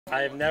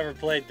I have never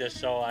played this,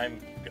 so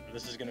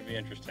this is gonna be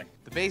interesting.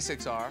 The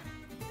basics are,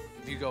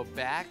 if you go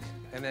back,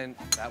 and then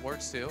that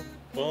works too.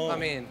 Boom. I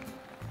mean,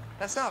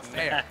 that's not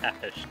fair.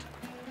 Smashed.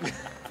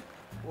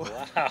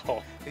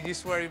 Wow. Did you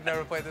swear you've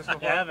never played this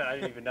before? I haven't. I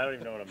don't even know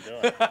what I'm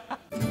doing.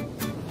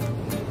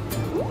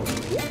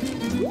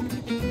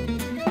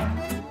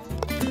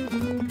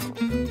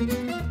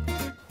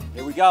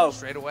 Here we go.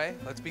 Straight away,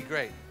 let's be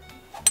great.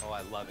 Oh,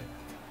 I love it.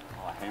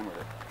 Oh, I hammered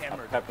it.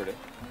 Hammered. I peppered it.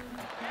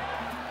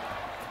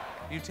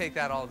 You take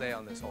that all day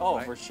on this hole, Oh,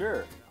 right? for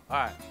sure. All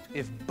right,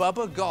 if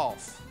Bubba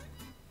Golf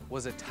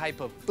was a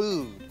type of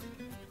food,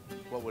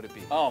 what would it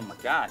be? Oh my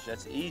gosh,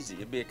 that's easy.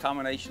 It'd be a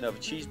combination of a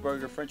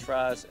cheeseburger, french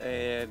fries,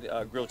 and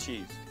grilled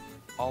cheese.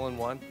 All in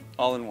one?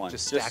 All in one.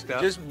 Just stacked up?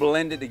 Just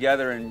blend it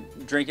together and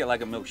drink it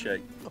like a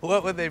milkshake.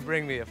 What would they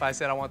bring me if I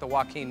said I want the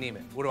Joaquin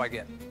Niemann? What do I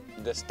get?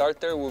 The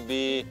starter will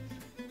be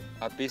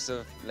a piece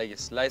of like a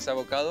sliced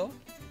avocado,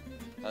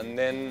 and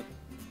then,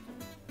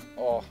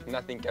 oh,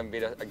 nothing can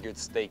beat a good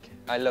steak.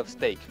 I love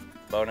steak.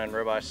 Bone-in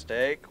ribeye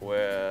steak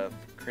with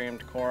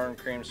creamed corn,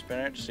 creamed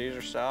spinach,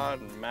 Caesar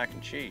salad, and mac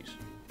and cheese.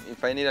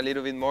 If I need a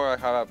little bit more, I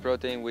have a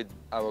protein with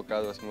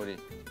avocado smoothie.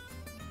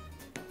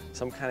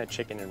 Some kind of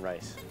chicken and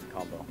rice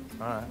combo.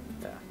 All right.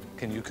 Yeah,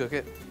 Can you cook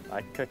it?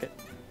 I can cook it.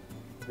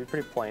 It'll be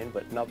pretty plain,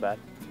 but not bad.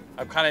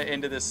 I'm kind of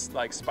into this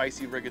like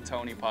spicy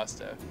rigatoni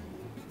pasta.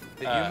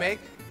 That you make?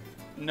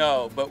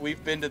 No, but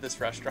we've been to this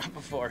restaurant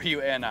before,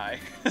 you and I.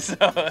 So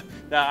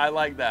yeah, I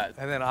like that.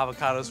 And then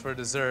avocados for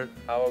dessert.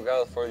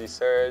 Avocado for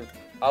dessert,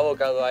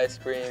 avocado ice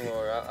cream,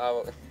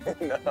 or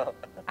no.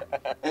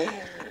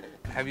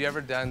 Have you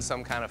ever done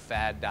some kind of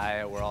fad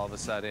diet where all of a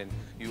sudden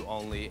you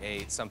only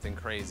ate something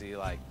crazy,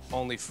 like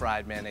only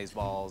fried mayonnaise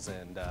balls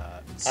and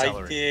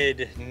celery? I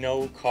did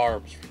no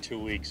carbs for 2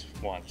 weeks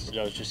once.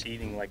 I was just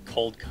eating like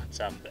cold cuts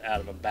out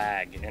of a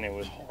bag, and it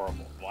was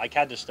horrible. Well, I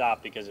had to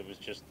stop because it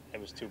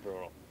was too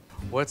brutal.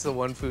 What's the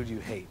one food you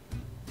hate?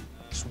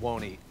 Just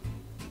won't eat.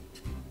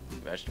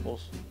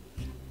 Vegetables.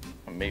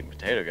 I'm a meat and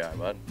potato guy,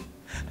 bud.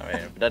 I mean,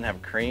 if it doesn't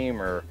have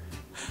cream or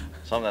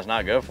something that's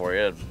not good for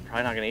you, I'm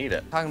probably not gonna eat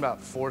it. Talking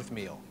about fourth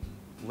meal,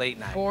 late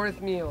night.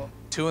 Fourth meal.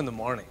 2 in the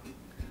morning.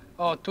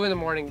 Oh, 2 in the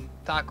morning,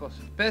 tacos.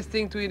 Best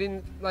thing to eat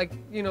in, like,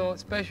 you know,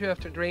 especially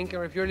after drinking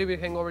or if you're a little bit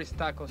hangover, is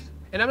tacos.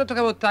 And I'm not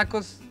talking about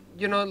tacos,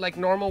 you know, like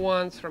normal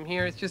ones from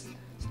here. It's just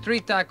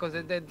street tacos.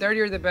 The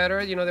dirtier, the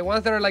better. You know, the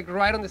ones that are like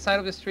right on the side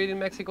of the street in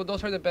Mexico,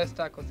 those are the best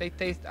tacos. They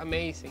taste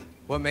amazing.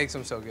 What makes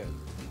them so good?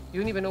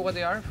 You don't even know what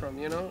they are from,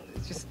 you know?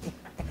 It's just,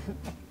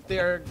 they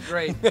are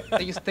great.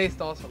 They just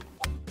taste awesome.